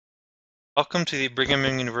Welcome to the Brigham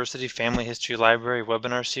Young University Family History Library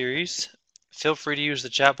webinar series. Feel free to use the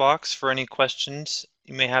chat box for any questions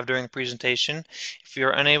you may have during the presentation. If you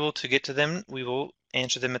are unable to get to them, we will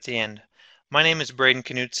answer them at the end. My name is Braden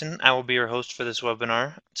Knudsen. I will be your host for this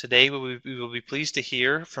webinar. Today we will be pleased to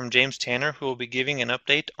hear from James Tanner, who will be giving an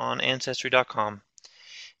update on Ancestry.com.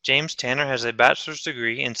 James Tanner has a bachelor's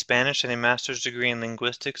degree in Spanish and a master's degree in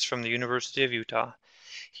linguistics from the University of Utah.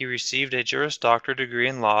 He received a Juris Doctor degree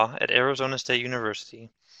in law at Arizona State University.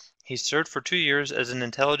 He served for 2 years as an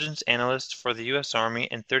intelligence analyst for the U.S. Army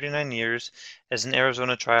and 39 years as an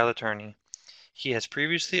Arizona trial attorney. He has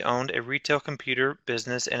previously owned a retail computer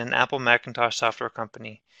business and an Apple Macintosh software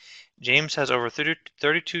company. James has over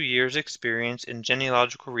 32 years experience in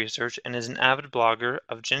genealogical research and is an avid blogger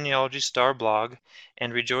of Genealogy Star blog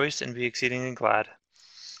and Rejoice and Be Exceedingly Glad.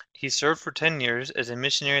 He served for 10 years as a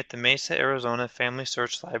missionary at the Mesa, Arizona Family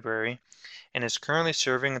Search Library and is currently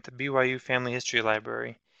serving at the BYU Family History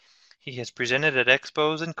Library. He has presented at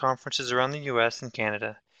expos and conferences around the U.S. and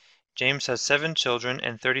Canada. James has 7 children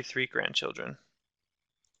and 33 grandchildren.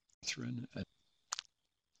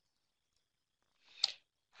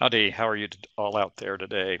 Howdy, how are you all out there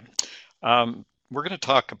today? We're going to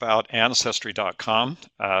talk about Ancestry.com.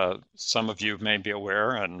 Some of you may be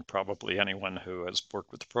aware, and probably anyone who has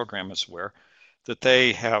worked with the program is aware, that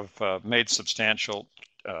they have made substantial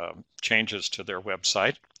changes to their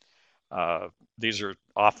website. These are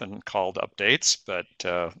often called updates, but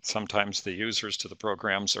sometimes the users to the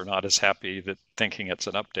programs are not as happy that thinking it's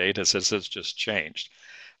an update as this has just changed.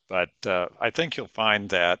 But I think you'll find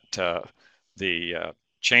that the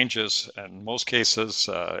changes in most cases,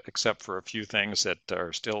 except for a few things that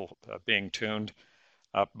are still being tuned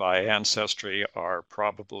up by Ancestry, are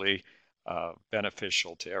probably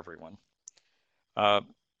beneficial to everyone.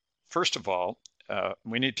 First of all,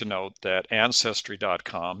 we need to note that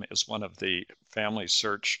Ancestry.com is one of the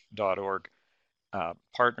FamilySearch.org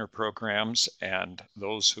partner programs, and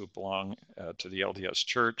those who belong to the LDS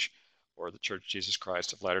Church or the Church of Jesus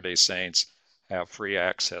Christ of Latter-day Saints have free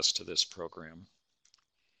access to this program.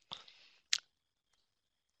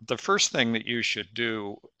 The first thing that you should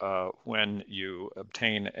do when you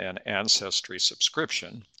obtain an Ancestry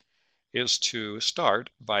subscription is to start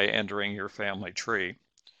by entering your family tree.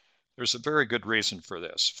 There's a very good reason for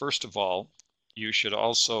this. First of all, you should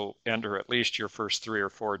also enter at least your first 3 or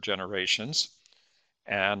 4 generations,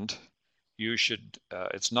 and you should,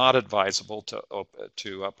 it's not advisable to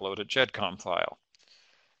upload a GEDCOM file.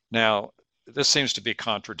 Now, this seems to be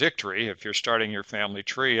contradictory. If you're starting your family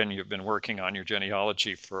tree and you've been working on your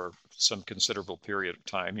genealogy for some considerable period of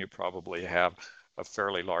time, you probably have a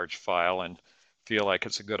fairly large file and feel like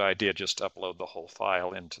it's a good idea just to upload the whole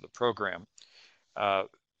file into the program.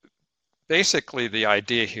 Basically, the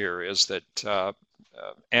idea here is that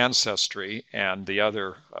Ancestry and the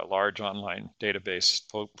other large online database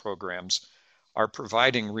programs are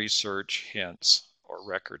providing research hints or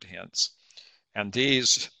record hints. And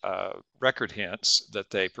these record hints that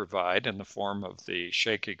they provide in the form of the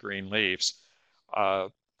shaky green leaves are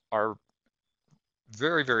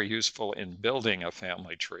very, very useful in building a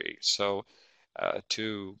family tree. So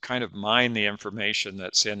to kind of mine the information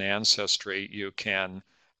that's in Ancestry, you can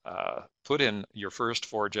put in your first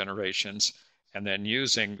 4 generations, and then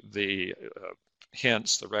using the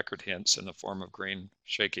hints, the record hints in the form of green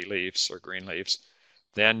shaky leaves or green leaves,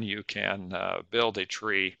 then you can build a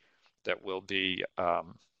tree that will be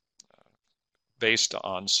based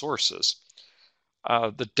on sources.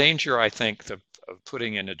 The danger, I think, of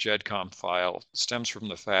putting in a GEDCOM file stems from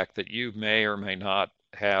the fact that you may or may not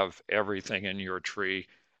have everything in your tree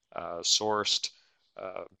sourced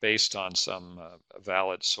based on some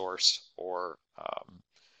valid source or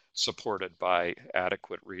supported by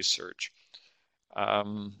adequate research.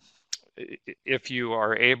 If you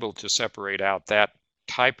are able to separate out that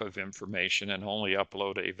type of information and only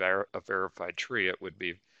upload a verified tree, it would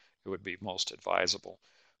be most advisable.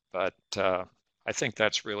 But I think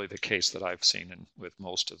that's really the case that I've seen with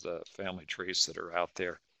most of the family trees that are out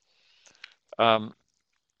there.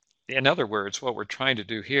 In other words, what we're trying to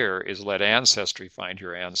do here is let Ancestry find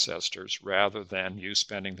your ancestors rather than you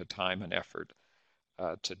spending the time and effort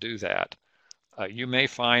to do that. You may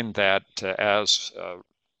find that as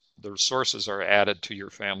the sources are added to your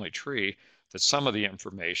family tree, that some of the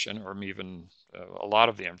information, or even a lot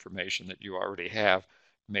of the information that you already have,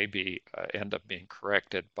 may end up being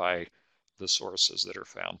corrected by the sources that are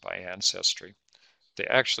found by Ancestry. They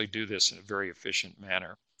actually do this in a very efficient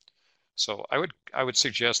manner. So I would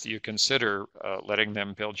suggest that you consider letting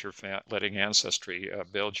Ancestry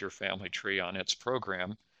build your family tree on its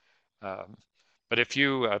program. But if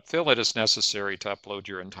you feel it is necessary to upload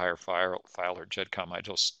your entire file or GEDCOM,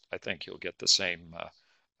 I think you'll get the same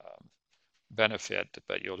benefit,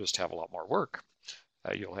 but you'll just have a lot more work.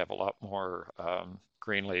 You'll have a lot more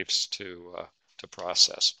Greenleafs to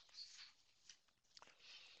process.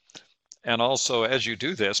 And also, as you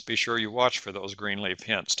do this, be sure you watch for those Greenleaf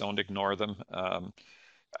hints. Don't ignore them.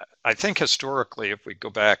 I think historically, if we go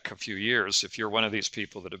back a few years, if you're one of these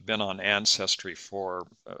people that have been on Ancestry for,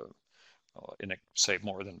 say,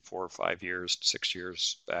 more than 4 or 5 years, 6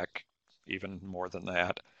 years back, even more than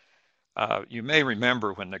that, you may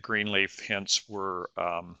remember when the Greenleaf hints were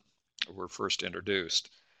first introduced.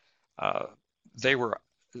 They were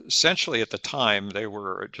essentially, at the time, they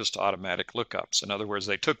were just automatic lookups. In other words,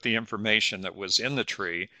 they took the information that was in the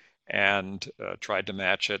tree and tried to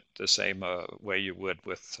match it the same way you would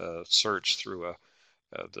with search through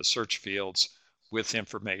the search fields with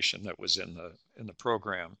information that was in the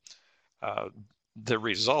program. The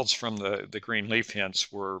results from the Greenleaf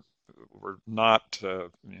hints were not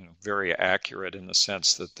very accurate in the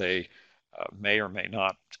sense that they may or may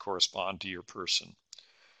not correspond to your person.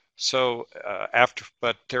 So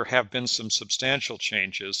but there have been some substantial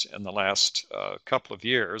changes in the last couple of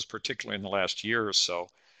years, particularly in the last year or so,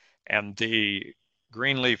 and the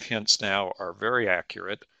Greenleaf hints now are very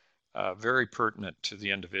accurate, very pertinent to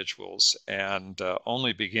the individuals, and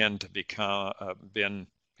only begin to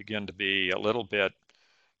be a little bit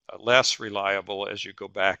less reliable as you go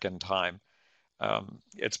back in time.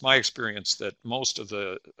 It's my experience that most of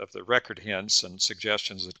the record hints and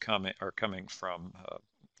suggestions that are coming from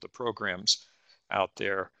the programs out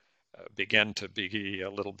there begin to be a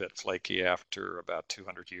little bit flaky after about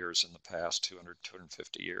 200 years in the past,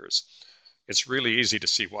 250 years. It's really easy to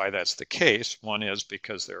see why that's the case. One is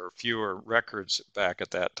because there are fewer records back at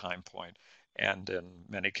that time point, and in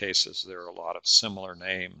many cases there are a lot of similar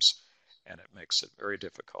names, and it makes it very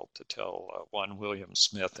difficult to tell one William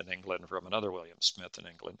Smith in England from another William Smith in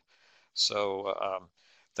England. So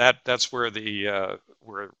that's where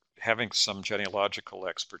we're having some genealogical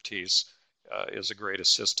expertise is a great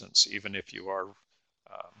assistance, even if you are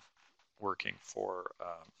working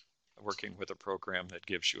with a program that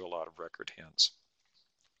gives you a lot of record hints.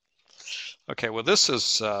 Okay, well, this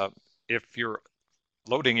is if you're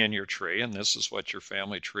loading in your tree, and this is what your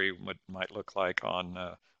family tree might look like on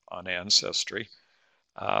Ancestry.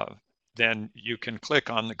 Then you can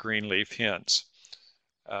click on the Greenleaf hints.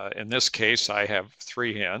 In this case, I have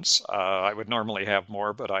 3 hints. I would normally have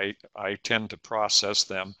more, but I tend to process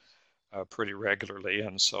them pretty regularly,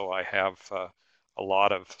 and so I have a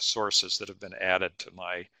lot of sources that have been added to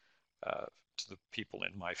the people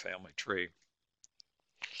in my family tree.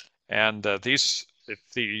 And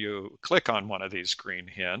if you click on one of these green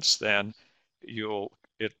hints, then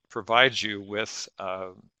it provides you with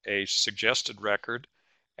a suggested record,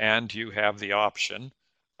 and you have the option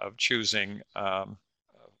of choosing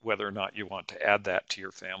whether or not you want to add that to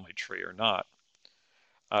your family tree or not.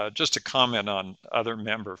 Just to comment on other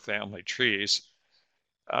member family trees,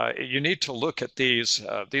 you need to look at these.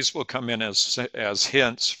 These will come in as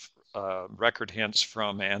hints, record hints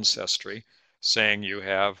from Ancestry, saying you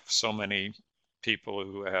have so many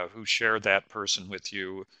people who share that person with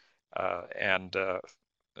you, and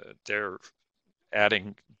they're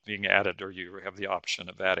being added, or you have the option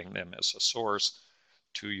of adding them as a source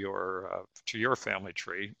to your family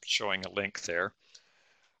tree, showing a link there.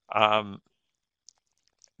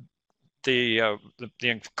 The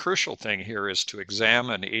crucial thing here is to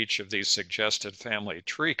examine each of these suggested family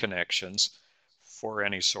tree connections for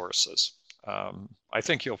any sources. I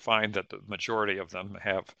think you'll find that the majority of them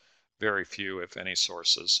have very few, if any,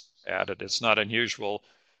 sources added. It's not unusual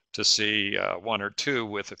to see 1 or 2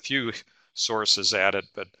 with a few sources added,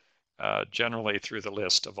 but generally through the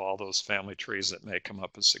list of all those family trees that may come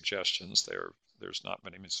up as suggestions, there's not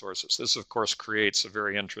many sources. This, of course, creates a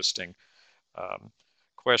very interesting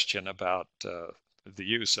question about the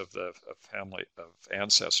use of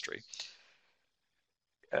Ancestry.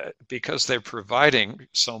 Because they're providing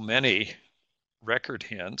so many record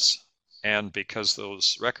hints, and because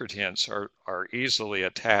those record hints are easily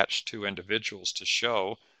attached to individuals to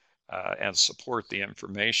show and support the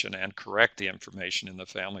information and correct the information in the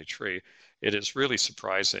family tree, it is really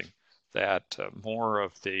surprising that more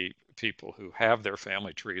of the people who have their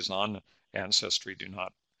family trees on Ancestry do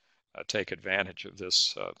not take advantage of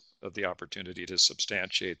this, of the opportunity to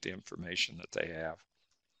substantiate the information that they have.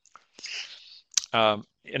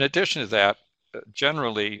 In addition to that,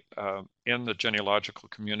 generally in the genealogical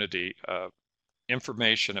community,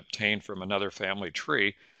 information obtained from another family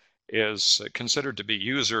tree is considered to be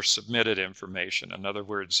user-submitted information. In other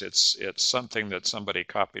words, it's something that somebody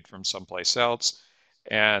copied from someplace else,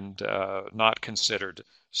 and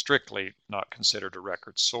strictly not considered a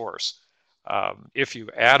record source. If you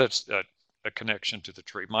add a connection to the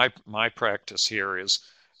tree, my practice here is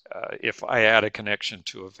if I add a connection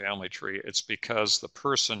to a family tree, it's because the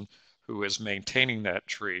person who is maintaining that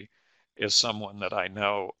tree is someone that I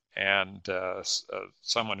know, and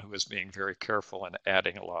someone who is being very careful and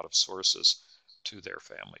adding a lot of sources to their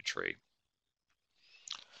family tree.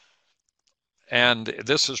 And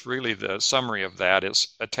this is really the summary of that,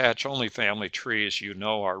 is attach only family trees you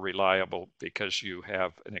know are reliable because you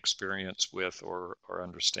have an experience with or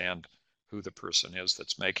understand who the person is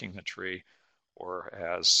that's making the tree, or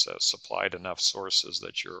has supplied enough sources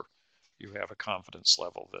that you have a confidence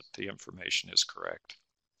level that the information is correct.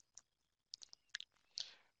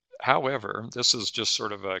 However, this is just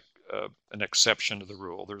sort of an exception to the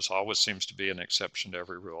rule. There's always seems to be an exception to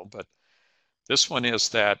every rule, but this one is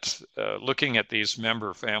that looking at these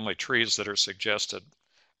member family trees that are suggested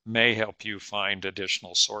may help you find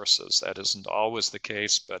additional sources. That isn't always the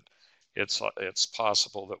case, but it's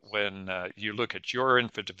possible that when you look at your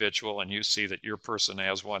individual and you see that your person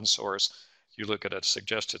has one source, you look at a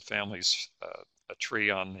suggested family's a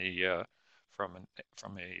tree on the from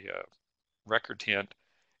a record hint,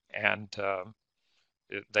 and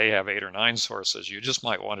they have 8 or 9 sources. You just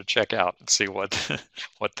might want to check out and see what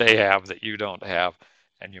what they have that you don't have,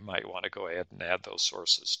 and you might want to go ahead and add those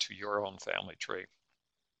sources to your own family tree.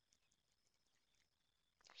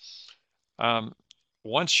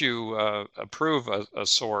 Once you approve a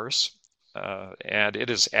source and it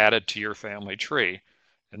is added to your family tree,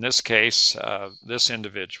 in this case, this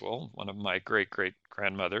individual, one of my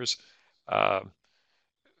great-great-grandmothers,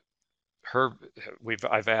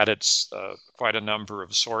 I've added quite a number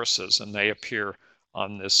of sources, and they appear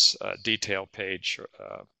on this detail page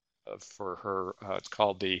for her. It's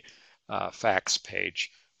called the facts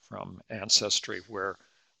page from Ancestry, where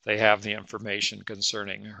they have the information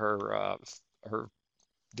concerning her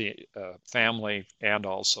family, and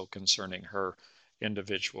also concerning her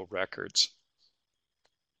individual records.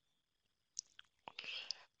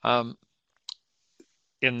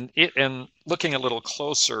 In looking a little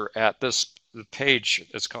closer at the page,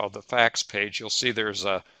 it's called the facts page, you'll see there's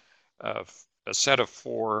a set of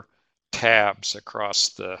 4 tabs across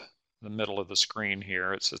the middle of the screen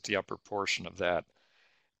here. It's at the upper portion of that.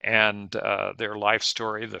 And their life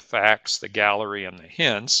story, the facts, the gallery, and the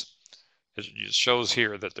hints. It shows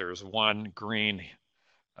here that there's one green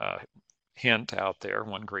hint out there,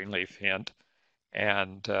 one green leaf hint,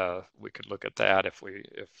 and we could look at that if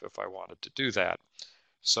I wanted to do that.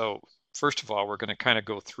 So first of all, we're going to kind of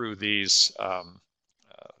go through these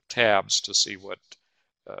tabs to see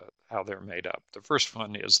how they're made up. The first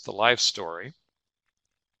one is the life story,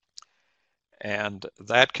 and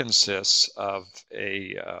that consists of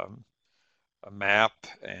a map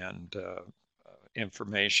and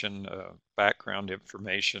information, background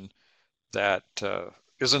information that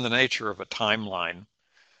is in the nature of a timeline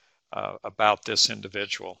about this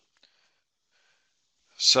individual.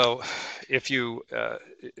 So if you,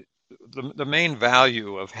 the main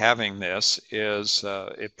value of having this is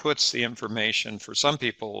it puts the information, for some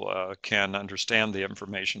people can understand the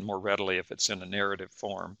information more readily if it's in a narrative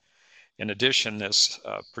form. In addition, this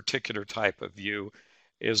particular type of view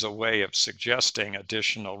is a way of suggesting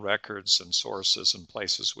additional records and sources and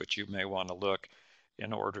places which you may want to look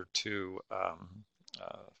in order to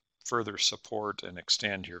further support and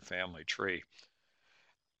extend your family tree.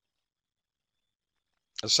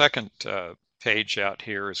 The second page out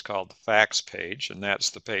here is called the facts page, and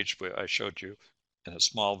that's the page I showed you in a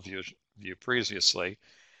small view previously.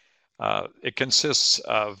 It consists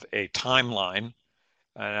of a timeline.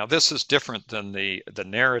 Now this is different than the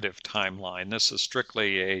narrative timeline. This is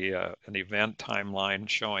strictly an event timeline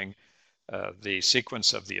showing the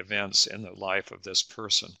sequence of the events in the life of this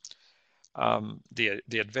person.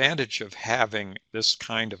 The advantage of having this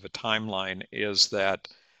kind of a timeline is that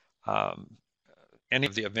any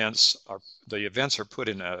of the events are put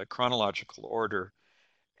in a chronological order,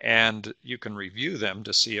 and you can review them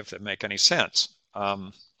to see if they make any sense.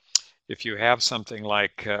 If you have something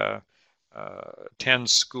like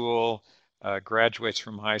attends school, graduates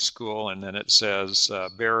from high school, and then it says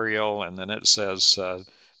burial, and then it says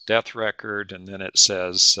death record, and then it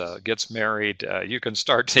says gets married, you can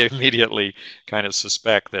start to immediately kind of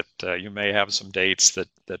suspect that you may have some dates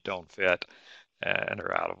that don't fit and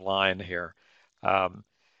are out of line here.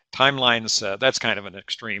 Timelines, that's kind of an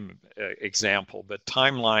extreme example, but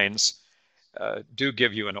timelines do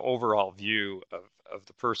give you an overall view of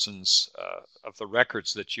the person's, of the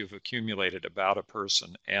records that you've accumulated about a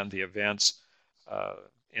person and the events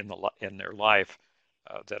in their life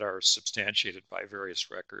that are substantiated by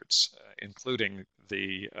various records, including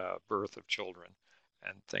the birth of children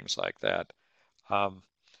and things like that.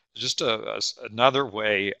 Just another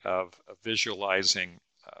way of visualizing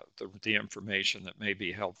the information that may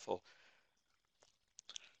be helpful.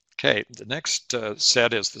 Okay, the next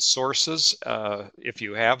set is the sources. If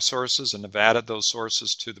you have sources and have added those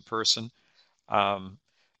sources to the person,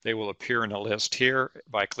 they will appear in a list here.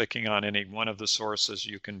 By clicking on any one of the sources,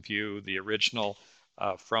 you can view the original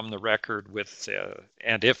from the record with,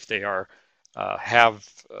 and if they are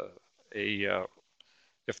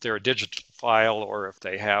if they're a digital file, or if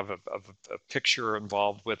they have a picture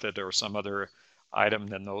involved with it or some other item,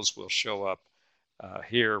 then those will show up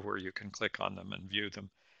here where you can click on them and view them.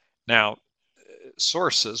 Now,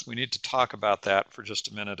 sources, we need to talk about that for just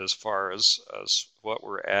a minute as far as what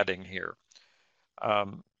we're adding here.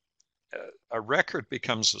 A record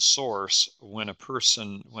becomes a source when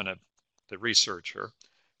the researcher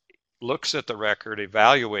looks at the record,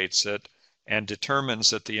 evaluates it, and determines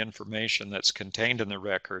that the information that's contained in the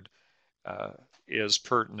record is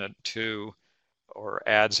pertinent to or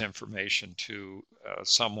adds information to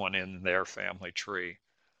someone in their family tree.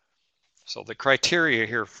 So the criteria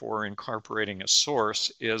here for incorporating a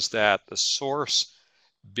source is that the source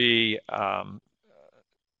be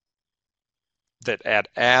that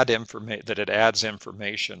it adds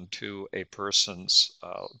information to a person's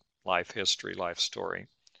life history, life story.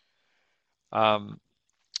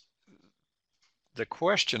 The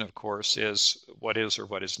question, of course, is what is or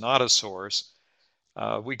what is not a source.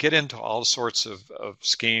 We get into all sorts of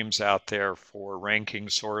schemes out there for ranking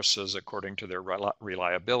sources according to their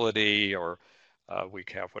reliability, or we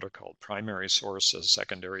have what are called primary sources,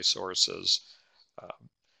 secondary sources.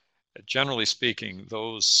 Generally speaking,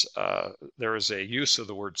 those there is a use of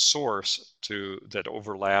the word source that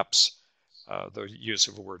overlaps the use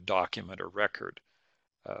of the word document or record.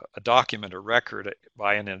 A document or record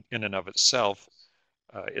in and of itself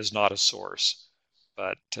is not a source,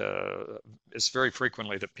 but it's very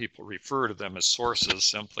frequently that people refer to them as sources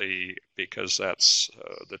simply because that's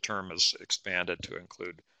the term is expanded to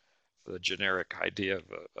include the generic idea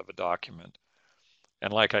of a document.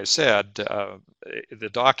 And like I said, the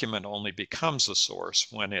document only becomes a source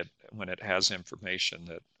when it has information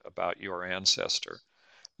about your ancestor.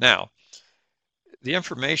 Now, the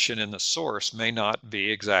information in the source may not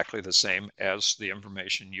be exactly the same as the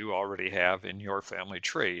information you already have in your family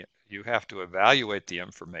tree. You have to evaluate the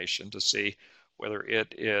information to see whether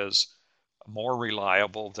it is more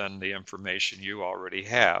reliable than the information you already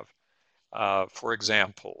have. For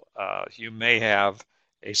example, you may have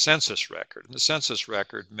a census record. And the census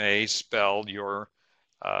record may spell your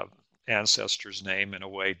ancestor's name in a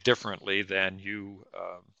way differently than you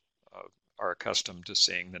are accustomed to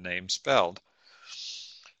seeing the name spelled.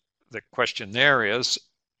 The question there is,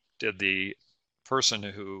 did the person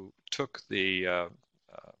who took the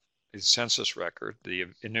census record, the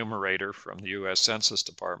enumerator from the U.S. Census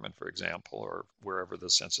Department, for example, or wherever the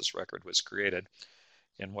census record was created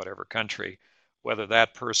in whatever country, whether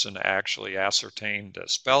that person actually ascertained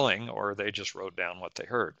spelling or they just wrote down what they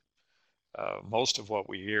heard. Most of what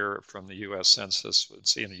we hear from the U.S. Census,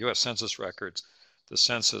 see in the U.S. Census records, the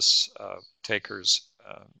census takers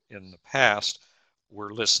in the past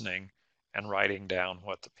were listening and writing down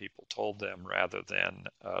what the people told them rather than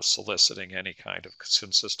soliciting any kind of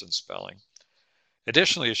consistent spelling.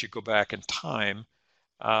 Additionally, as you go back in time,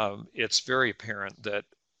 it's very apparent that,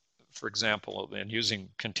 for example, and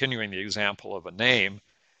continuing the example of a name,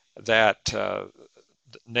 that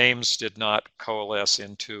names did not coalesce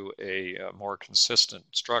into a more consistent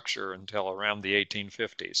structure until around the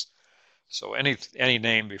 1850s. So any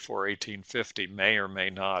name before 1850 may or may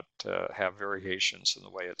not have variations in the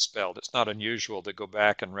way it's spelled. It's not unusual to go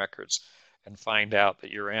back in records and find out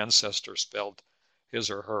that your ancestor spelled his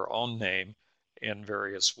or her own name in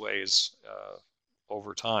various ways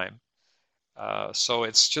over time. So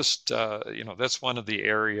it's just, that's one of the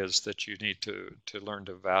areas that you need to learn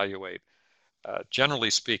to evaluate.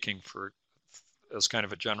 Generally speaking, as kind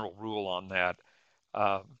of a general rule on that,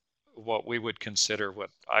 what I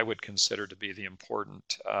would consider to be the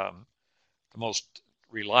most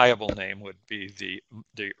reliable name would be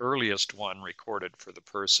the earliest one recorded for the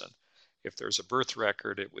person. If there's a birth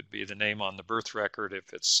record, it would be the name on the birth record.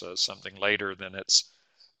 If it's something later, then it's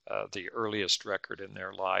the earliest record in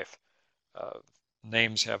their life.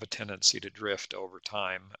 Names have a tendency to drift over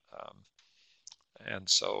time, and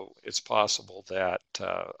so it's possible that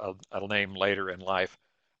a name later in life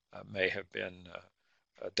may have been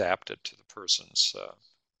adapted to the person's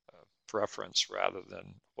preference rather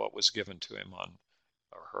than what was given to him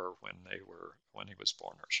or her when he was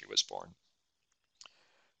born or she was born.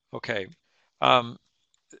 Okay. Um,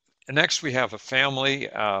 Next, we have a family.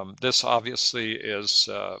 This obviously is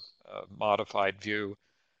a modified view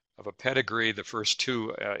of a pedigree. The first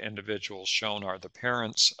two individuals shown are the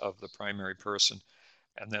parents of the primary person,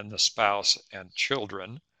 and then the spouse and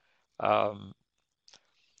children. Um,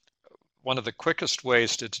 One of the quickest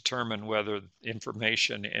ways to determine whether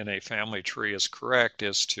information in a family tree is correct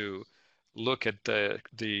is to look at the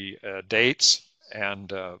dates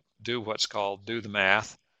and do what's called do the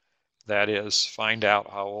math. That is, find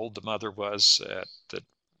out how old the mother was at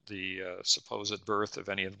the supposed birth of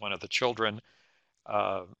any one of the children.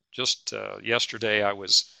 Just yesterday, I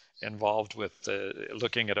was involved with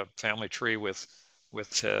looking at a family tree with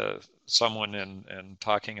someone and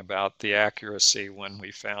talking about the accuracy when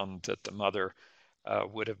we found that the mother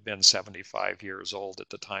would have been 75 years old at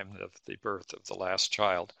the time of the birth of the last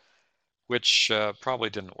child, which probably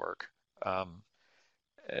didn't work.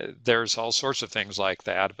 There's all sorts of things like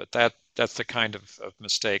that, but that's the kind of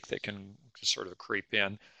mistake that can sort of creep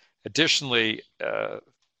in. Additionally,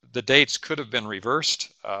 the dates could have been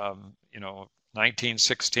reversed.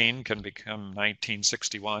 1916 can become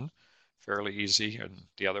 1961, fairly easy, and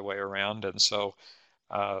the other way around. And so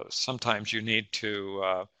sometimes you need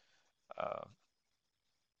to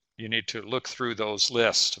look through those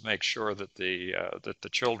lists to make sure that the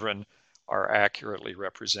children are accurately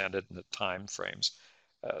represented in the time frames.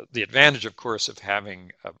 The advantage, of course, of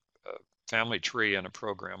having a family tree in a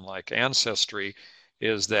program like Ancestry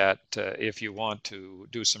is that if you want to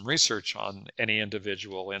do some research on any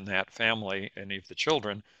individual in that family, any of the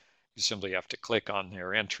children, you simply have to click on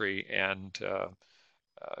their entry and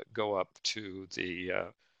go up to the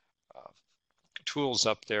tools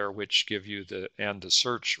up there, which give you the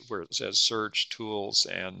search where it says search tools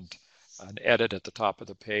and an edit at the top of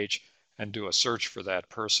the page, and do a search for that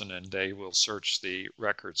person, and they will search the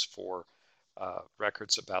records for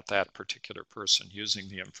records about that particular person using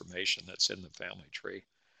the information that's in the family tree,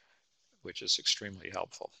 which is extremely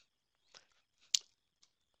helpful.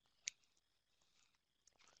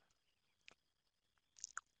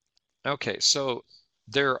 Okay, so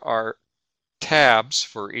there are tabs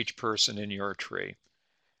for each person in your tree.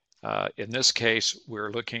 In this case,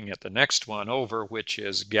 we're looking at the next one over, which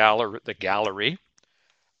is the gallery.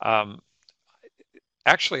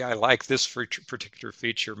 Actually, I like this particular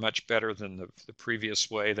feature much better than the previous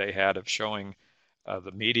way they had of showing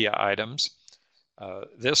the media items.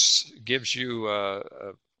 This gives you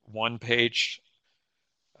one page.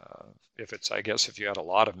 If you had a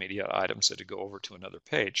lot of media items, it'd go over to another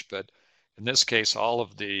page. But in this case, all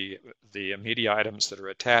of the media items that are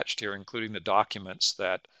attached here, including the documents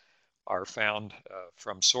that are found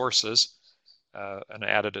from sources and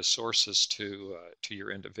added as sources to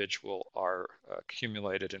your individual, are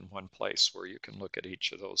accumulated in one place where you can look at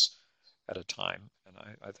each of those at a time. And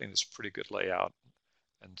I think it's a pretty good layout,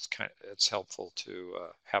 and it's helpful to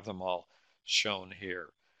have them all shown here.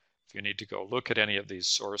 If you need to go look at any of these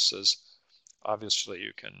sources, obviously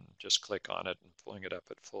you can just click on it and pulling it up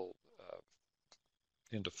at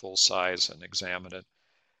into full size and examine it.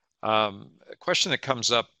 A question that comes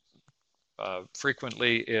up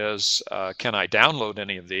frequently is, can I download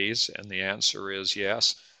any of these? And the answer is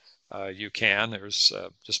yes, you can. There's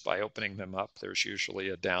just by opening them up, there's usually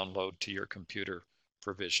a download to your computer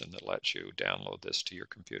provision that lets you download this to your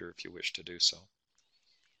computer if you wish to do so.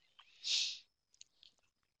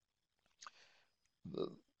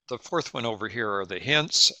 The fourth one over here are the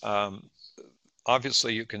hints.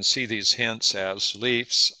 Obviously, you can see these hints as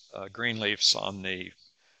leaves, green leaves on the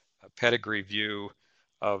pedigree view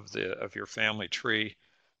of your family tree,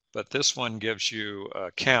 but this one gives you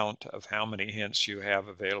a count of how many hints you have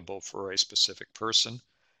available for a specific person.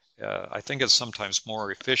 I think it's sometimes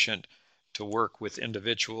more efficient to work with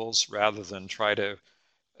individuals rather than try to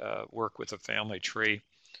work with a family tree.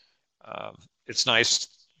 It's nice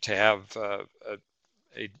to have a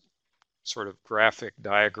sort of graphic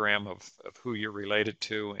diagram of who you're related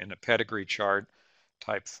to in a pedigree chart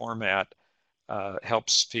type format.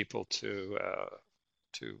 Helps people to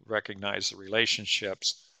recognize the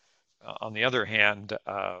relationships. On the other hand,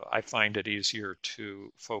 I find it easier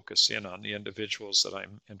to focus in on the individuals that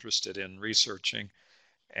I'm interested in researching,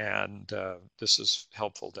 and this is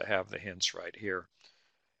helpful to have the hints right here.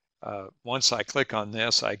 Once I click on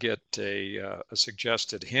this, I get a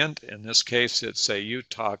suggested hint. In this case, it's a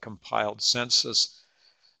Utah compiled census,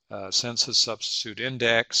 census substitute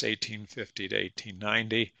index, 1850 to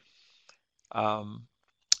 1890.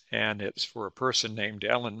 And it's for a person named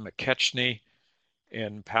Ellen McKechnie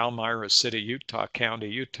in Palmyra City, Utah County,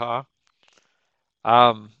 Utah.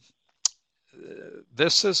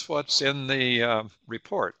 This is what's in the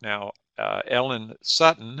report. Now, Ellen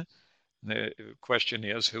Sutton. The question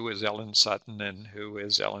is, who is Ellen Sutton and who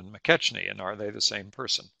is Ellen McKechnie, and are they the same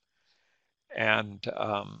person? And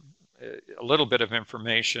a little bit of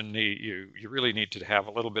information, you really need to have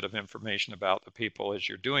a little bit of information about the people as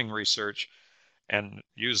you're doing research, and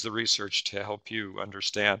use the research to help you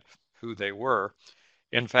understand who they were.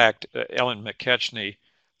 In fact, Ellen McKechnie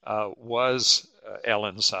was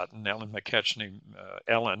Ellen Sutton. Ellen McKechnie,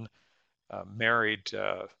 Ellen married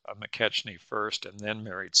McKechnie first and then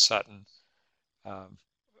married Sutton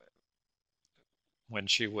when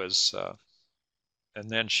she was, and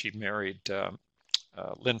then she married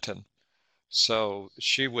Linton. So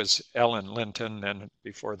she was Ellen Linton, and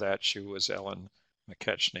before that she was Ellen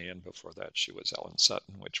McKechnie, and before that she was Ellen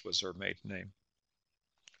Sutton, which was her maiden name.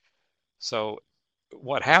 So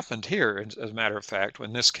what happened here, as a matter of fact,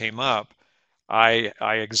 when this came up, I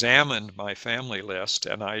examined my family list,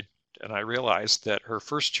 and I realized that her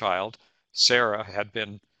first child, Sarah, had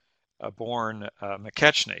been born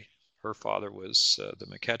McKechnie. Her father was the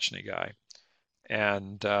McKechnie guy,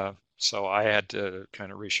 and so I had to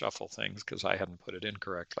kind of reshuffle things because I hadn't put it in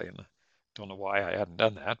correctly, and I don't know why I hadn't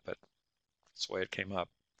done that, but that's the way it came up,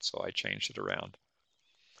 so I changed it around.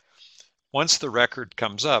 Once the record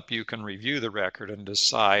comes up, you can review the record and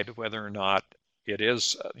decide whether or not it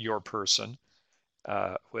is your person,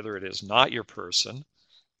 whether it is not your person,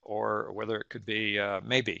 or whether it could be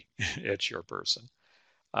maybe it's your person.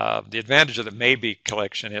 The advantage of the maybe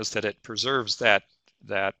collection is that it preserves that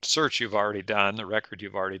search you've already done, the record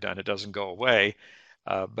you've already done. It doesn't go away,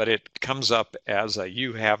 but it comes up as a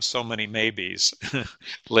you have so many maybes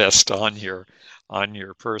list on your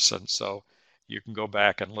person. So you can go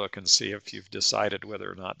back and look and see if you've decided whether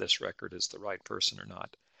or not this record is the right person or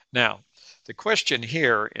not. Now, the question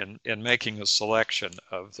here in making a selection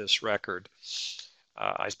of this record,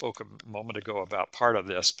 I spoke a moment ago about part of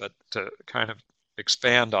this, but to kind of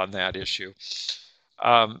expand on that issue,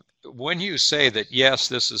 when you say that, yes,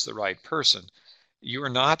 this is the right person, you are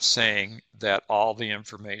not saying that all the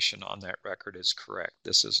information on that record is correct.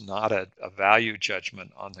 This is not a value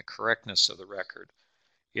judgment on the correctness of the record.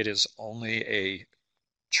 It is only a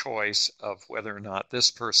choice of whether or not this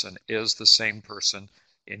person is the same person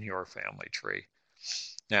in your family tree.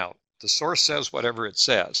 Now, the source says whatever it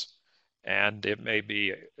says, and it may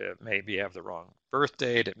have the wrong birth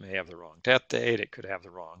date, it may have the wrong death date, it could have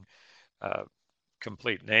the wrong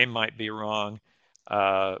complete name, might be wrong,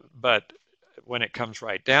 but when it comes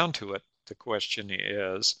right down to it, the question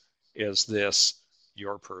is this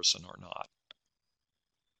your person or not?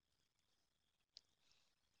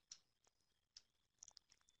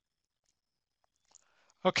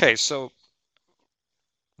 Okay, so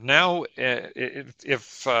now if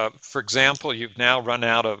for example, you've now run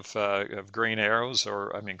out of green arrows,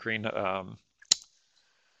 or I mean green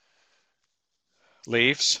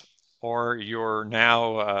leaves, or you're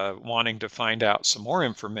now wanting to find out some more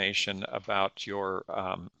information about your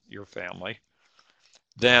family,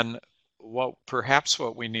 then perhaps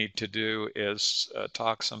what we need to do is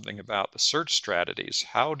talk something about the search strategies.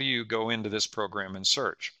 How do you go into this program and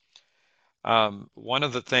search? One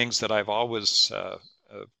of the things that I've always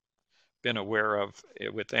been aware of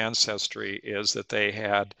with Ancestry is that they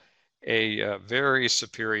had a very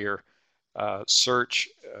superior search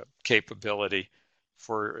capability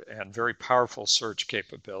and very powerful search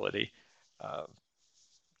capability.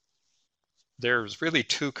 There's really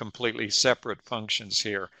two completely separate functions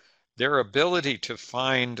here. Their ability to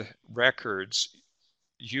find records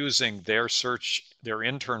using their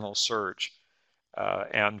internal search,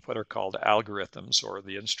 and what are called algorithms, or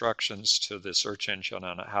the instructions to the search engine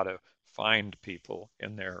on how to find people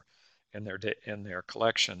in their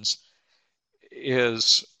collections,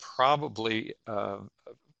 is probably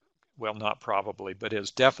well, not probably, but is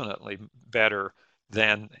definitely better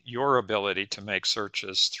than your ability to make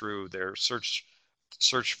searches through their search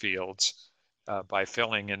fields by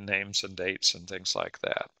filling in names and dates and things like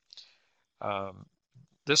that.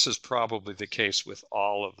 This is probably the case with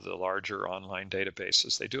all of the larger online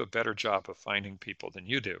databases. They do a better job of finding people than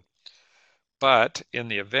you do. But in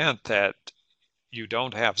the event that you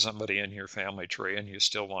don't have somebody in your family tree and you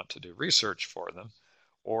still want to do research for them,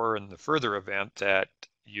 or in the further event that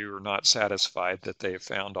you're not satisfied that they have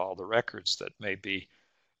found all the records that may be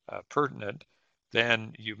pertinent,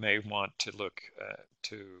 then you may want to look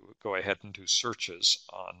to go ahead and do searches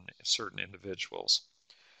on certain individuals.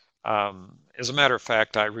 As a matter of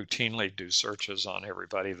fact, I routinely do searches on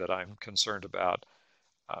everybody that I'm concerned about.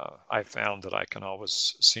 I found that I can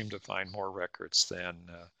always seem to find more records than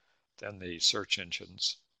the search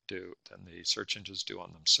engines do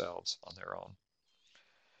on themselves, on their own.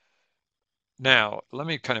 Now, let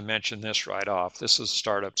me kind of mention this right off. This is a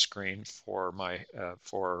startup screen for my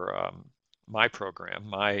program,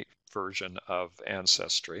 my version of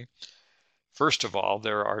Ancestry. First of all,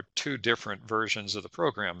 there are two different versions of the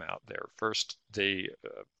program out there. First, there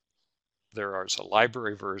is a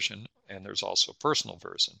library version, and there's also a personal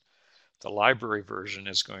version. The library version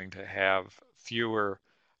is going to have fewer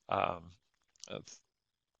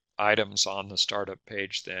items on the startup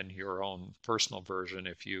page than your own personal version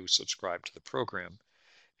if you subscribe to the program.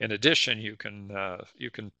 In addition, you can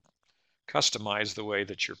customize the way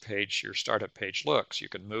that your startup page looks. You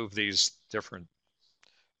can move these different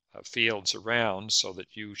fields around so that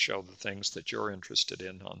you show the things that you're interested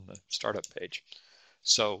in on the startup page.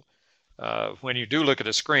 So when you do look at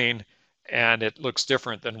a screen and it looks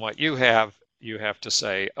different than what you have to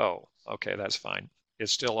say, oh, okay, that's fine.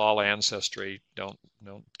 It's still all Ancestry. Don't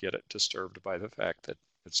get it disturbed by the fact that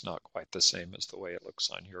it's not quite the same as the way it looks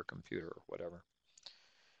on your computer or whatever.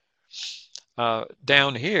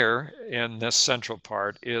 Down here in this central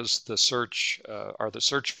part is the search, are the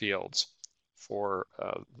search fields for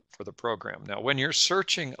the program. Now, when you're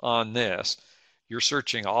searching on this, you're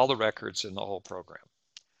searching all the records in the whole program.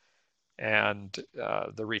 And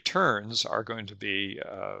the returns are going to be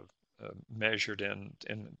measured in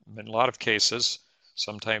a lot of cases.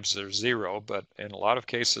 Sometimes they're zero, but in a lot of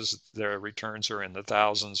cases, their returns are in the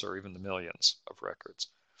thousands or even the millions of records.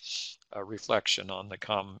 A reflection on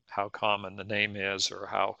how common the name is, or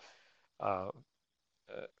how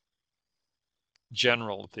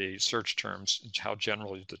general the search terms, how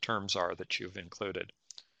general the terms are that you've included.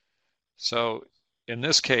 So in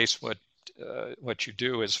this case, what you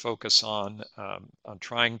do is focus on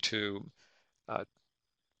trying to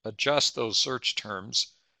adjust those search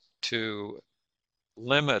terms to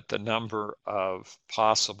limit the number of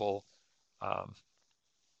possible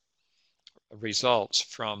results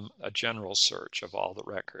from a general search of all the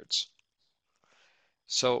records.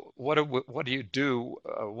 So what do you do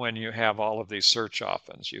when you have all of these search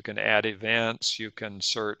options? You can add events, you can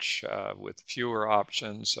search with fewer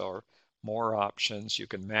options or more options, you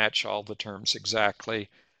can match all the terms exactly,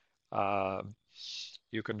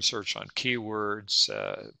 you can search on keywords,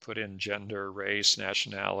 put in gender, race,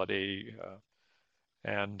 nationality,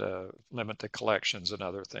 and limit the collections and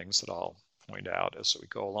other things that I'll point out as we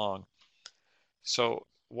go along. So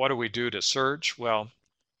what do we do to search? Well,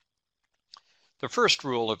 the first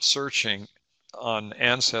rule of searching on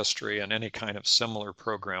Ancestry and any kind of similar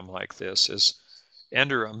program like this is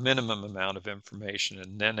enter a minimum amount of information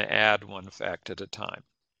and then add one fact at a time.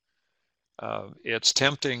 It's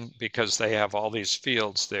tempting because they have all these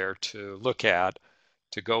fields there to look at,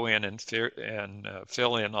 to go in and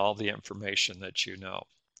fill in all the information that you know.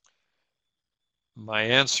 My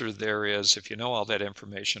answer there is, if you know all that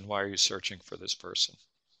information, why are you searching for this person?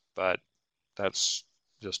 But that's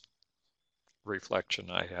just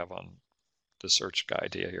reflection I have on the search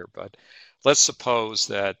idea here. But let's suppose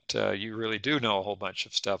that you really do know a whole bunch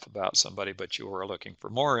of stuff about somebody, but you are looking for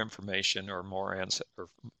more information or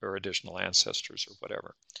or additional ancestors or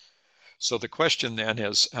whatever. So the question then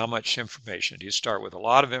is, how much information? Do you start with a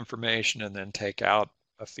lot of information and then take out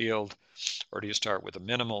a field, or do you start with a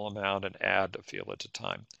minimal amount and add a field at a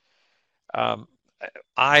time?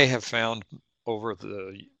 I have found over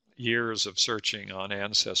the years of searching on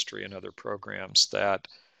Ancestry and other programs that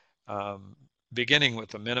beginning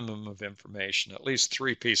with a minimum of information, at least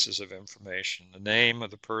 3 pieces of information: the name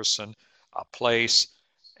of the person, a place,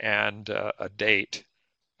 and a date,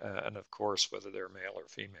 and of course whether they're male or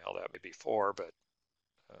female. That may be 4, but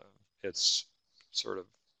it's sort of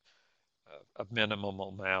a minimum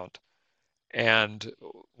amount. And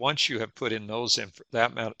once you have put in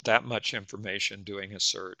that much information, doing a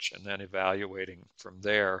search and then evaluating from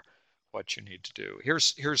there what you need to do.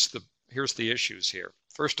 Here's the issues here.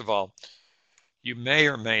 First of all, you may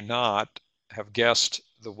or may not have guessed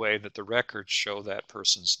the way that the records show that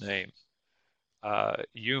person's name.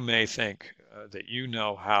 You may think that you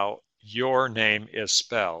know how your name is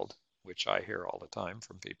spelled, which I hear all the time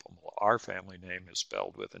from people. Well, our family name is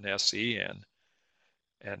spelled with an S-E-N,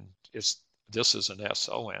 and this is an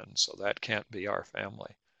S-O-N, so that can't be our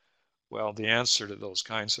family. Well, the answer to those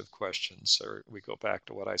kinds of questions we go back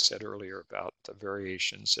to what I said earlier about the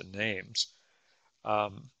variations in names.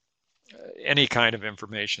 Any kind of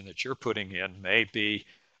information that you're putting in may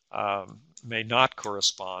not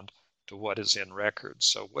correspond to what is in records.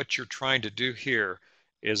 So what you're trying to do here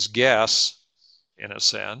is guess, in a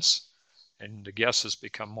sense, and the guesses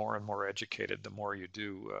become more and more educated the more you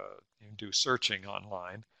do searching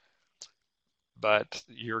online. But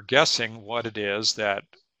you're guessing what it is that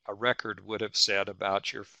a record would have said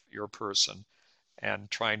about your person, and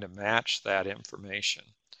trying to match that information.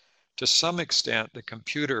 To some extent, the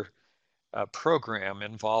computer program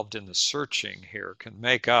involved in the searching here can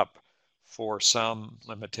make up for some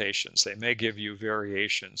limitations. They may give you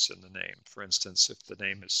variations in the name. For instance, if the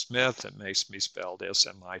name is Smith, it may be spelled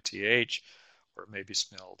S-M-I-T-H, or it may be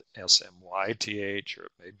spelled S-M-Y-T-H, or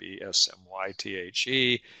it may be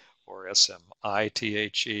S-M-Y-T-H-E, or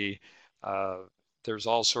S-M-I-T-H-E. There's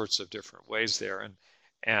all sorts of different ways there.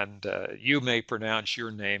 And you may pronounce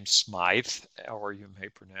your name Smythe, or you may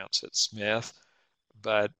pronounce it Smith,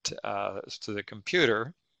 but to the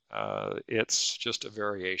computer, it's just a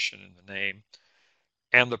variation in the name.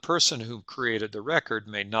 And the person who created the record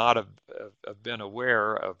may not have been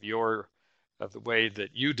aware of the way that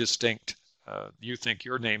you think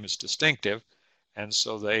your name is distinctive, and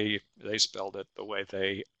so they spelled it the way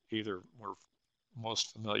they either were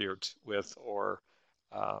most familiar with or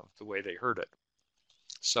the way they heard it.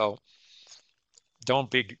 So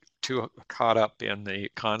don't be too caught up in the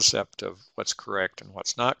concept of what's correct and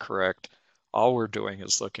what's not correct. All we're doing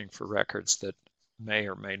is looking for records that may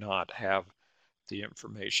or may not have the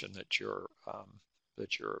information that you're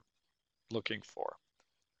looking for.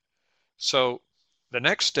 So the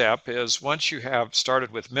next step is, once you have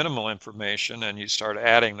started with minimal information and you start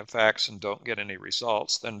adding the facts and don't get any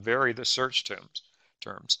results, then vary the search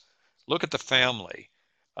terms. Look at the family.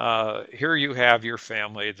 Here you have your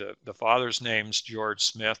family. The father's name's George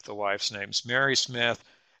Smith, the wife's name's Mary Smith,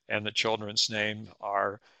 and the children's names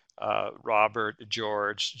are Robert,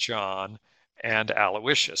 George, John, and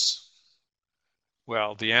Aloysius.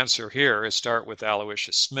 Well, the answer here is start with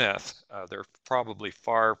Aloysius Smith. There are probably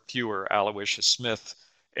far fewer Aloysius Smith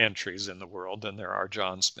entries in the world than there are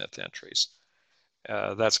John Smith entries.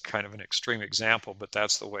 That's kind of an extreme example, but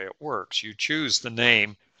that's the way it works. You choose the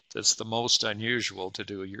name that's the most unusual to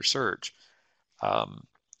do your search.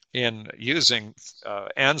 In using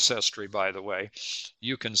Ancestry, by the way,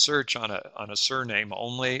 you can search on a surname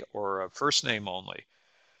only or a first name only.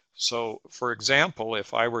 So, for example,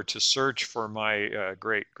 if I were to search for my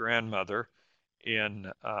great-grandmother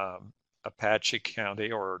in Apache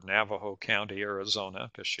County or Navajo County, Arizona,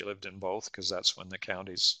 because she lived in both, because that's when the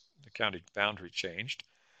county boundary changed.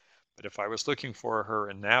 But if I was looking for her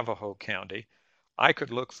in Navajo County, I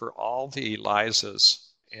could look for all the Elizas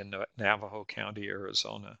in Navajo County,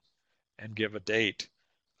 Arizona, and give a date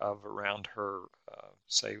of around her,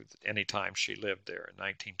 say, any time she lived there in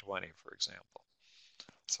 1920, for example.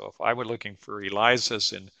 So if I were looking for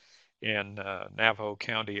Elizas in Navajo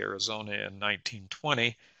County, Arizona in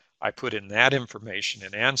 1920, I put in that information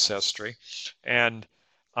in Ancestry, and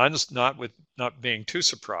not being too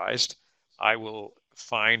surprised, I will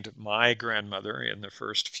find my grandmother in the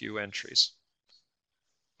first few entries.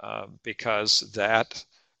 Because that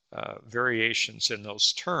variations in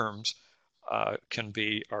those terms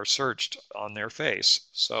are searched on their face.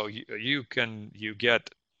 So you get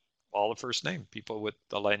all the first name people with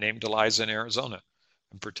the name Eliza in Arizona,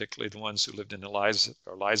 and particularly the ones who lived in Eliza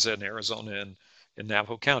in Arizona in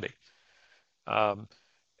Navajo County. And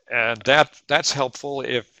that's helpful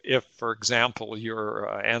if, for example,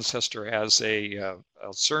 your ancestor has a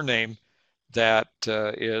surname that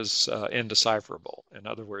is indecipherable. In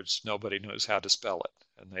other words, nobody knows how to spell it,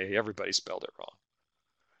 and everybody spelled it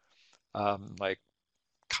wrong. Like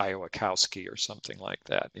Kowalski or something like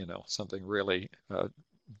that, something really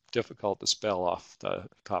difficult to spell off the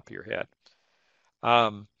top of your head.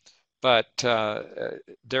 But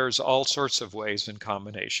there's all sorts of ways and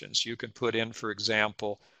combinations. You can put in, for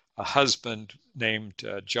example, a husband named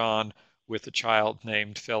John with a child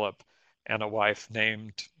named Philip and a wife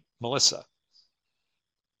named Melissa.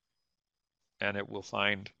 And it will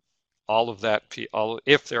find all of that.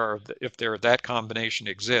 If that combination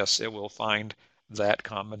exists, it will find that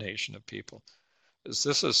combination of people.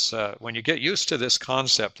 This is when you get used to this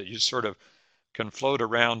concept that you sort of can float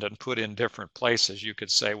around and put in different places. You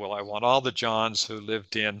could say, well, I want all the Johns who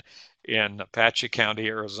lived in Apache County,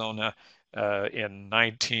 Arizona in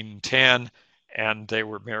 1910, and they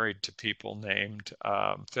were married to people named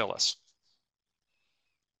Phyllis.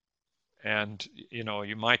 And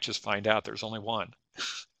you might just find out there's only one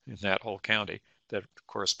in that whole county that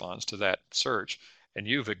corresponds to that search, and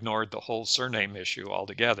you've ignored the whole surname issue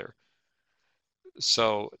altogether.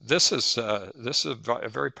 So this is a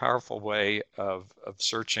very powerful way of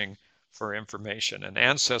searching for information, and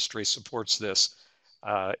Ancestry supports this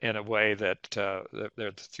in a way that there are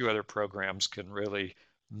a few other programs can really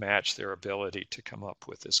match their ability to come up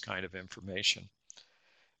with this kind of information.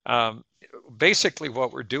 Basically,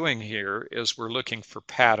 what we're doing here is we're looking for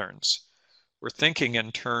patterns. We're thinking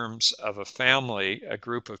in terms of a family, a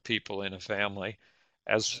group of people in a family,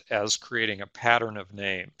 as creating a pattern of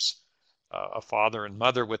names, a father and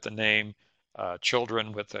mother with the name,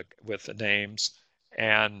 children with the names,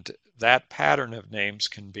 and that pattern of names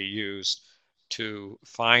can be used to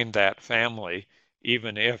find that family,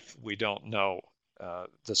 even if we don't know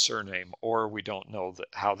the surname, or we don't know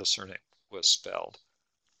how the surname was spelled.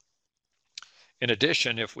 In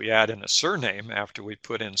addition, if we add in a surname after we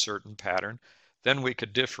put in certain pattern, then we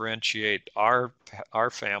could differentiate our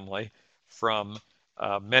family from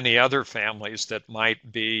many other families that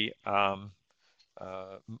might be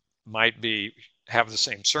have the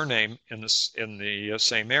same surname in the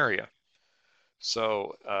same area.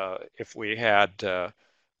 So if we had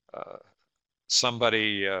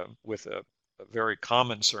somebody with a very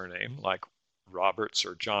common surname like Roberts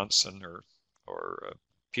or Johnson or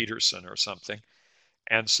Peterson or something,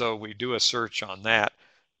 and so we do a search on that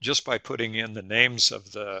just by putting in the names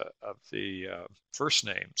of the first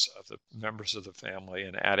names of the members of the family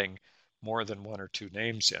and adding more than one or two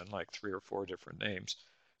names in, like 3 or 4 different names,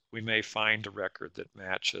 we may find a record that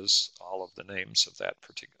matches all of the names of that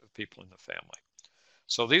particular people in the family.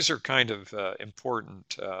 So these are kind of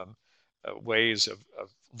important ways of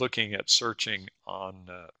looking at searching on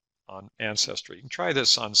Ancestry. You can try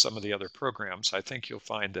this on some of the other programs. I think you'll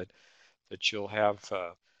find that you'll have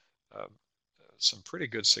some pretty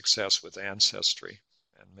good success with Ancestry,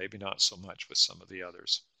 and maybe not so much with some of the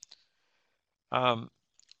others.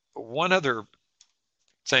 One other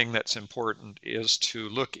thing that's important is to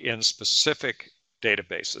look in specific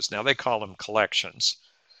databases. Now they call them collections.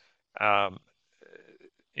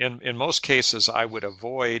 In most cases, I would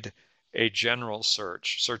avoid a general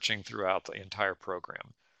search, searching throughout the entire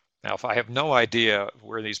program. Now, if I have no idea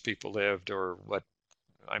where these people lived or what,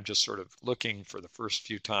 I'm just sort of looking for the first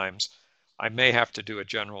few times, I may have to do a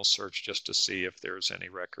general search just to see if there's any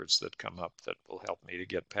records that come up that will help me to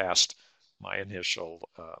get past my initial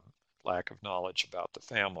lack of knowledge about the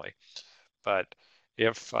family. But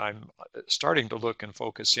if I'm starting to look and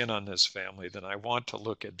focus in on this family, then I want to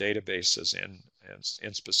look at databases in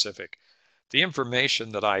specific. The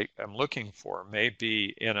information that I am looking for may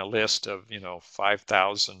be in a list of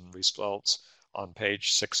 5,000 results on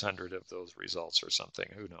page 600 of those results or something,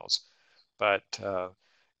 who knows. But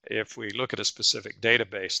if we look at a specific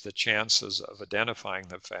database, the chances of identifying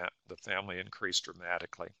the family increase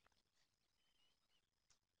dramatically.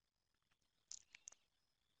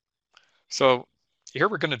 So here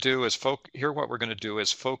what we're going to do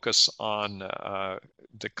is focus on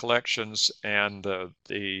the collections and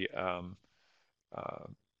the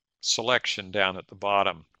selection down at the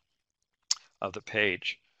bottom of the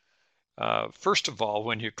page. First of all,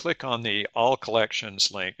 when you click on the All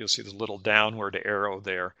Collections link, you'll see the little downward arrow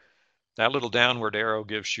there. That little downward arrow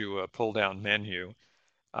gives you a pull-down menu.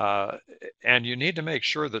 And you need to make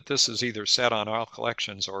sure that this is either set on All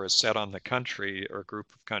Collections or is set on the country or group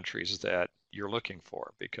of countries that you're looking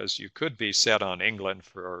for, because you could be set on England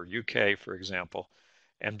or UK, for example,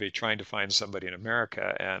 and be trying to find somebody in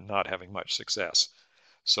America and not having much success.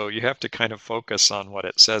 So you have to kind of focus on what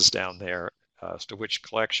it says down there as to which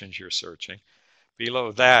collections you're searching.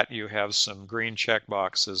 Below that, you have some green check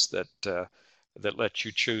boxes that let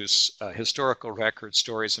you choose historical records,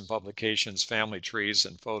 stories and publications, family trees,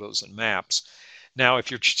 and photos and maps. Now,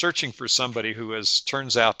 if you're searching for somebody who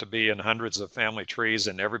turns out to be in hundreds of family trees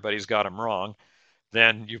and everybody's got them wrong,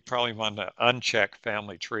 then you probably want to uncheck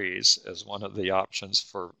family trees as one of the options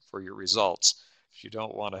for your results. You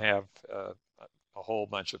don't want to have a whole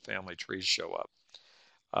bunch of family trees show up.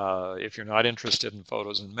 If you're not interested in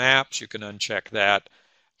photos and maps, you can uncheck that.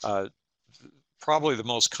 Probably the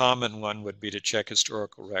most common one would be to check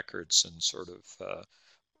historical records and sort of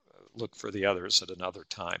look for the others at another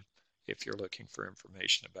time if you're looking for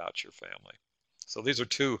information about your family. So these are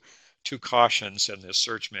two cautions in this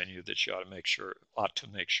search menu that you ought to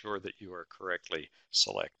make sure that you are correctly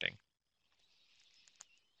selecting.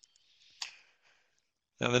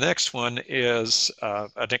 Now the next one is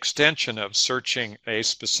an extension of searching a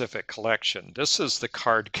specific collection. This is the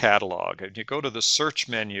card catalog, and you go to the search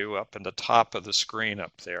menu up in the top of the screen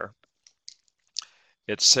up there.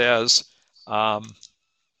 It says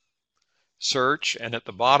search, and at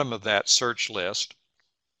the bottom of that search list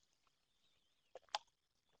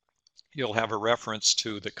you'll have a reference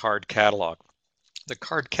to the card catalog. The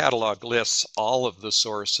card catalog lists all of the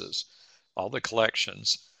sources, all the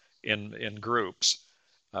collections in groups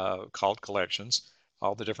called collections,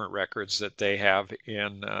 all the different records that they have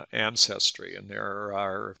in Ancestry. And there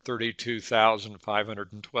are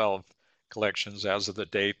 32,512 collections as of the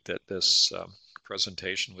date that this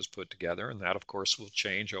presentation was put together. And that, of course, will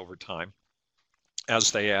change over time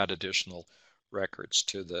as they add additional records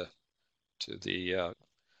to the to the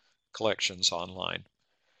collections online.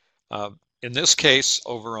 In this case,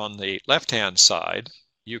 over on the left-hand side,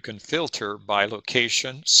 you can filter by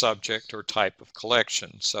location, subject, or type of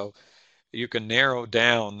collection. So you can narrow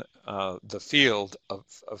down the field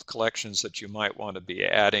of collections that you might want to be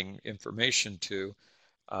adding information to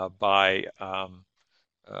by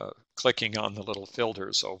clicking on the little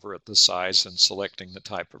filters over at the size and selecting the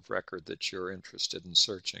type of record that you're interested in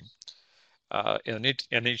searching. In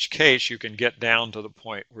each case, you can get down to the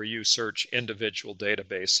point where you search individual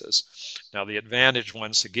databases. Now, the advantage,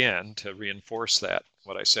 once again, to reinforce that,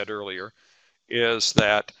 what I said earlier, is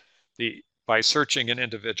that by searching an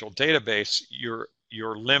individual database, you're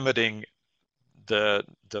limiting the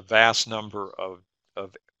vast number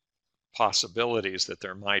of possibilities that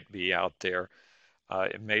there might be out there.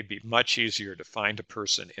 It may be much easier to find a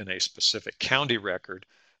person in a specific county record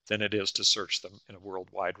than it is to search them in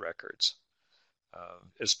worldwide records,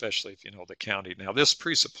 especially if you know the county. Now, this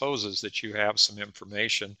presupposes that you have some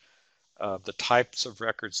information, the types of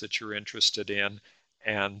records that you're interested in,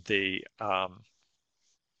 and the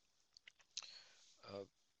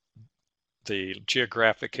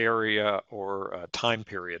geographic area or time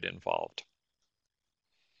period involved.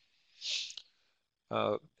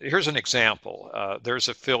 Here's an example. There's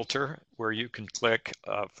a filter where you can click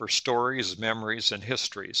for stories, memories, and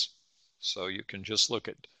histories. So you can just look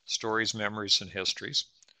at stories, memories, and histories.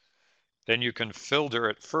 Then you can filter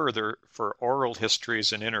it further for oral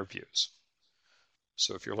histories and interviews.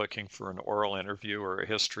 So if you're looking for an oral interview or a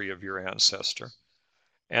history of your ancestor.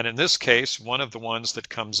 And in this case, one of the ones that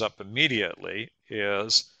comes up immediately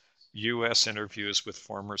is U.S. interviews with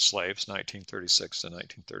former slaves, 1936 to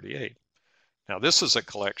 1938. Now, this is a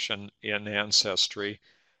collection in Ancestry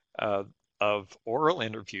of oral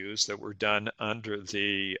interviews that were done under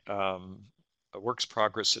the Works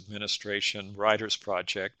Progress Administration Writers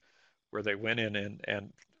Project, where they went in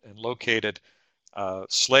and located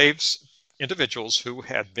slaves, individuals who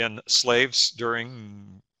had been slaves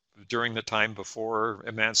during the time before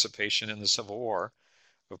emancipation in the Civil War.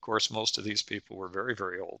 Of course, most of these people were very,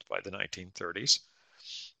 very old by the 1930s.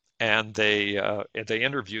 And they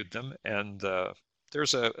interviewed them, and I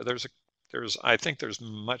think there's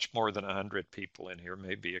much more than 100 people in here,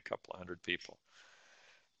 maybe a couple of hundred people.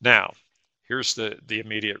 Now, here's the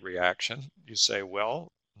immediate reaction. You say,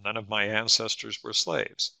 well, none of my ancestors were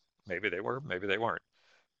slaves. Maybe they were, maybe they weren't.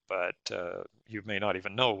 But you may not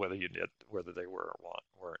even know whether they were or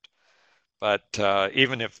weren't. But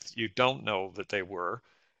even if you don't know that they were,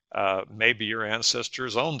 maybe your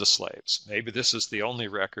ancestors owned the slaves. Maybe this is the only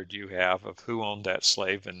record you have of who owned that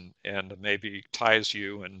slave, and maybe ties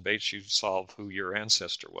you and makes you solve who your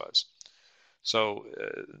ancestor was. So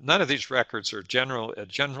none of these records are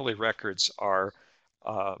generally records are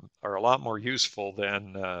a lot more useful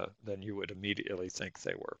than you would immediately think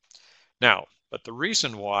they were. Now, but the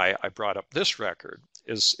reason why I brought up this record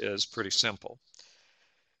is pretty simple.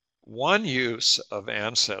 One use of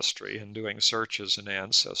Ancestry and doing searches in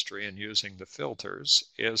Ancestry and using the filters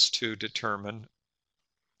is to determine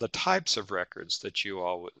the types of records that you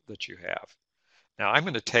have. Now I'm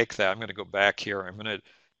going to take that, I'm going to go back here, I'm going to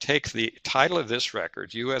take the title of this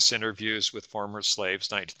record, U.S. Interviews with Former Slaves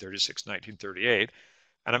 1936-1938,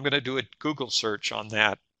 and I'm going to do a Google search on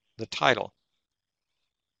that, the title.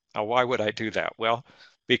 Now why would I do that? Well,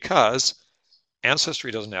 because Ancestry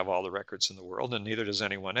doesn't have all the records in the world, and neither does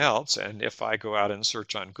anyone else. And if I go out and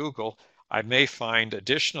search on Google, I may find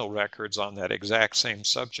additional records on that exact same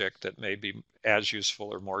subject that may be as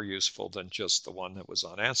useful or more useful than just the one that was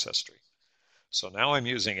on Ancestry. So now I'm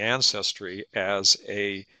using Ancestry as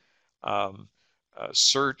a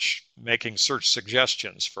making search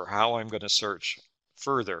suggestions for how I'm going to search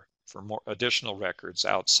further for more additional records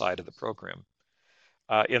outside of the program.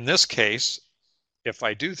 In this case, if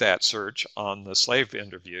I do that search on the slave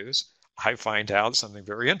interviews, I find out something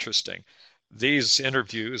very interesting. These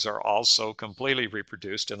interviews are also completely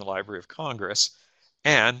reproduced in the Library of Congress,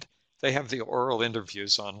 and they have the oral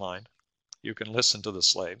interviews online. You can listen to the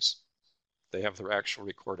slaves. They have their actual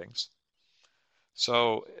recordings.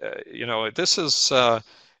 So, this is,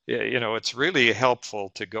 it's really helpful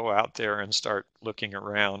to go out there and start looking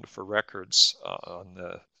around for records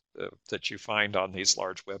that you find on these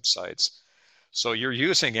large websites. So you're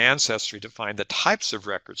using Ancestry to find the types of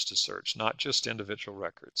records to search, not just individual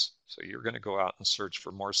records. So you're going to go out and search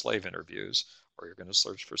for more slave interviews, or you're going to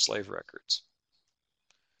search for slave records.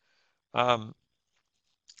 Now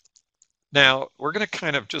we're going to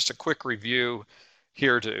kind of just a quick review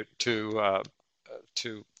here to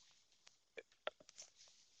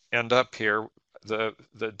end up here.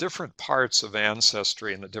 the different parts of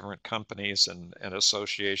Ancestry and the different companies and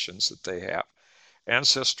associations that they have.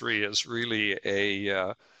 Ancestry is really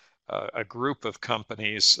a group of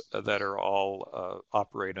companies that are all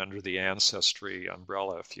operate under the Ancestry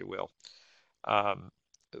umbrella, if you will.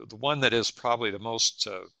 The one that is probably the most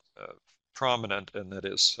prominent and that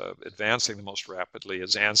is advancing the most rapidly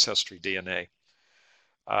is Ancestry DNA.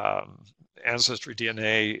 Ancestry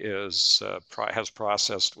DNA has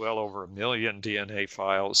processed well over 1 million DNA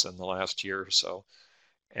files in the last year or so,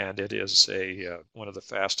 and it is one of the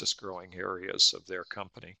fastest growing areas of their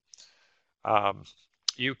company.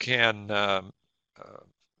 You can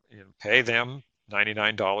pay them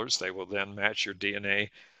 $99. They will then match your DNA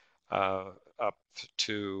up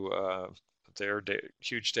to their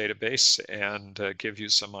huge database and give you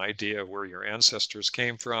some idea where your ancestors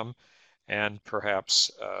came from. And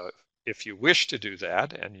perhaps if you wish to do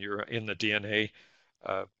that and you're in the DNA,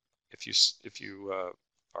 if you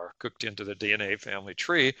are cooked into the DNA family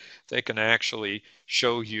tree, they can actually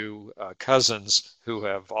show you cousins who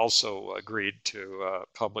have also agreed to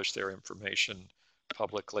publish their information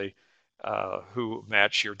publicly who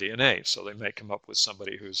match your DNA. So they may come up with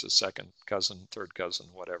somebody who's a second cousin, third cousin,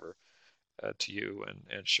 whatever, to you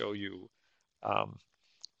and show you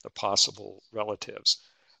the possible relatives.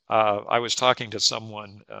 I was talking to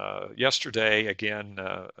someone yesterday, again,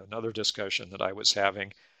 another discussion that I was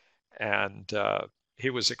having, and he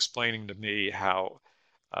was explaining to me how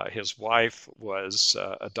his wife was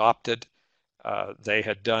adopted. They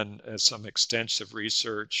had done some extensive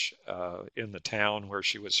research in the town where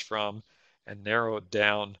she was from and narrowed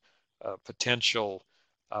down potential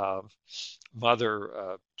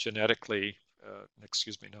mother genetically,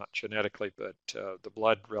 excuse me, not genetically, but the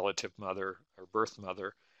blood relative mother or birth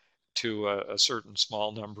mother to a certain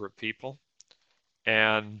small number of people.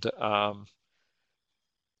 And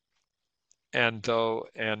in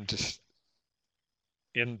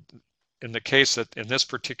the case that in this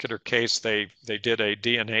particular case they did a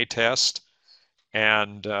DNA test,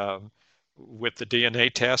 and with the DNA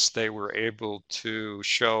test they were able to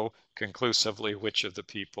show conclusively which of the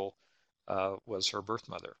people was her birth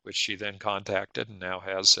mother, which she then contacted and now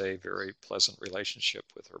has a very pleasant relationship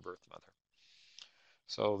with her birth mother.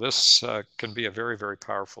 So this can be a very, very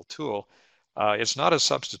powerful tool. It's not a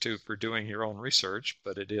substitute for doing your own research,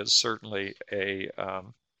 but it is certainly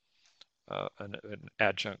an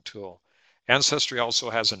adjunct tool. Ancestry also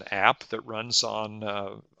has an app that runs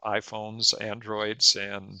on iPhones, Androids,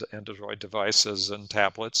 and Android devices and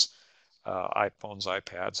tablets, iPhones,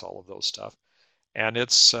 iPads, all of those stuff. And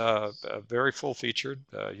it's very full-featured.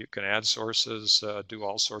 You can add sources, do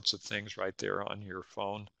all sorts of things right there on your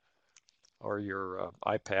phone or your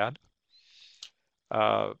iPad.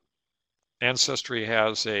 Ancestry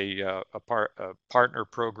has a partner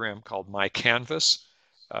program called MyCanvas.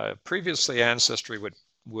 Previously, Ancestry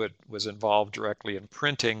was involved directly in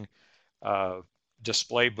printing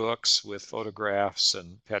display books with photographs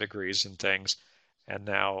and pedigrees and things, and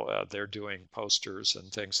now they're doing posters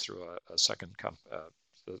and things through a second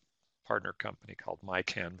partner company called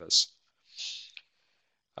MyCanvas.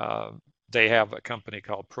 They have a company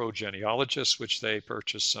called ProGenealogists, which they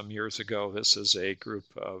purchased some years ago. This is a group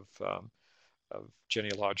of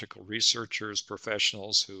genealogical researchers,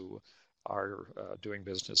 professionals who are doing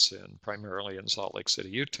business primarily in Salt Lake City,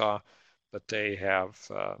 Utah, but they have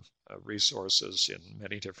resources in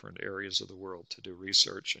many different areas of the world to do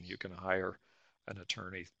research, and you can hire an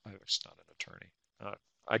attorney. It's not an attorney.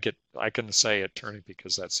 I can say attorney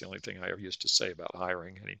because that's the only thing I ever used to say about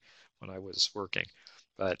hiring when I was working.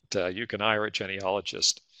 But you can hire a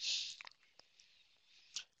genealogist.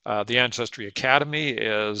 The Ancestry Academy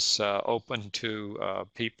is open to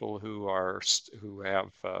people who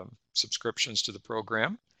have subscriptions to the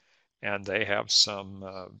program, and they have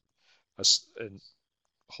a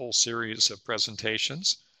whole series of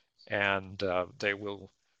presentations, and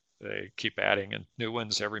they keep adding in new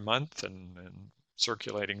ones every month and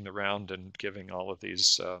circulating around and giving all of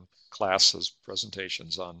these classes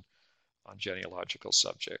presentations on genealogical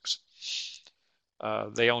subjects.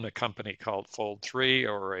 They own a company called Fold3,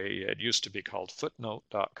 or it used to be called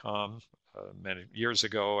Footnote.com. Many years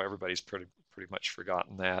ago, everybody's pretty much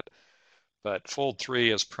forgotten that. But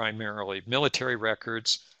Fold3 is primarily military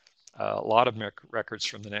records, a lot of records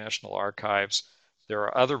from the National Archives. There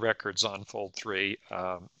are other records on Fold3.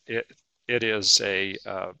 It is a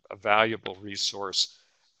valuable resource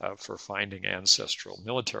for finding ancestral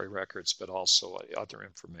military records, but also other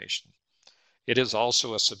information. It is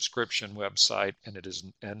also a subscription website,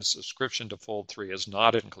 and subscription to Fold3 is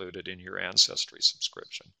not included in your Ancestry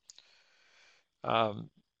subscription.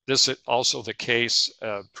 This is also the case.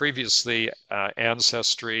 Previously,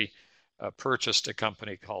 Ancestry purchased a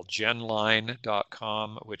company called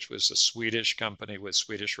Genline.com, which was a Swedish company with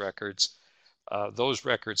Swedish records. Those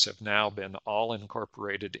records have now been all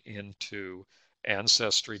incorporated into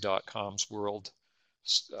Ancestry.com's world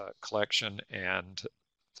collection, and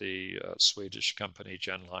the Swedish company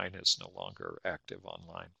Genline is no longer active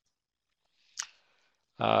online.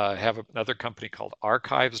 I have another company called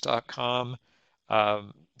Archives.com.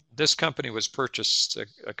 This company was purchased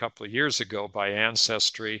a couple of years ago by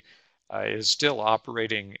Ancestry. It is still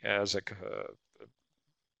operating as a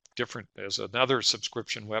as another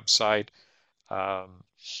subscription website.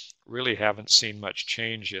 Really haven't seen much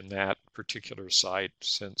change in that particular site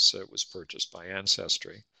since it was purchased by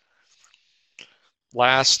Ancestry.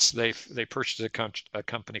 Last, they purchased a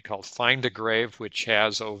company called Find a Grave, which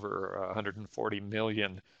has over 140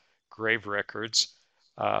 million grave records.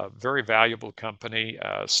 Very valuable company,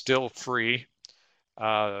 still free,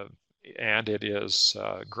 and it is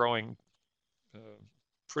growing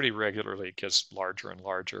pretty regularly. It gets larger and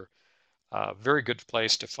larger. Very good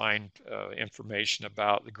place to find information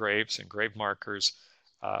about the graves and grave markers.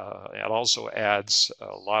 It also adds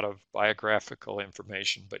a lot of biographical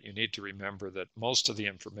information, but you need to remember that most of the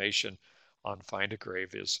information on Find a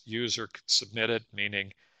Grave is user submitted,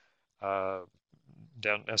 meaning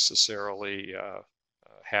don't necessarily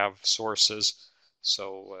have sources,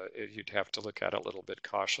 so you'd have to look at it a little bit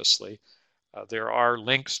cautiously. There are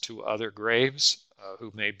links to other graves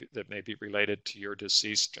that may be related to your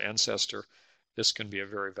deceased ancestor. This can be a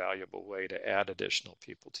very valuable way to add additional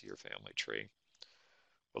people to your family tree.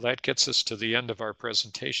 Well, that gets us to the end of our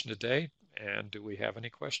presentation today. And do we have any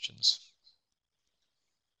questions?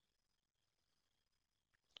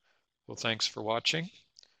 Well, thanks for watching.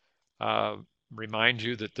 Remind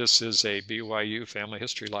you that this is a BYU Family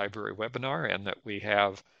History Library webinar, and that we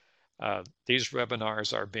have these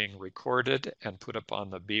webinars are being recorded and put up on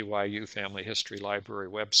the BYU Family History Library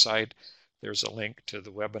website. There's a link to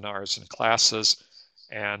the webinars and classes,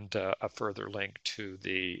 and a further link to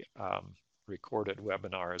the recorded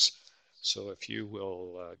webinars. So if you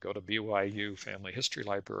will go to BYU Family History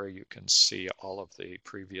Library, you can see all of the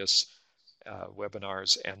previous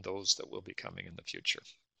webinars and those that will be coming in the future.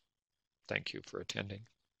 Thank you for attending.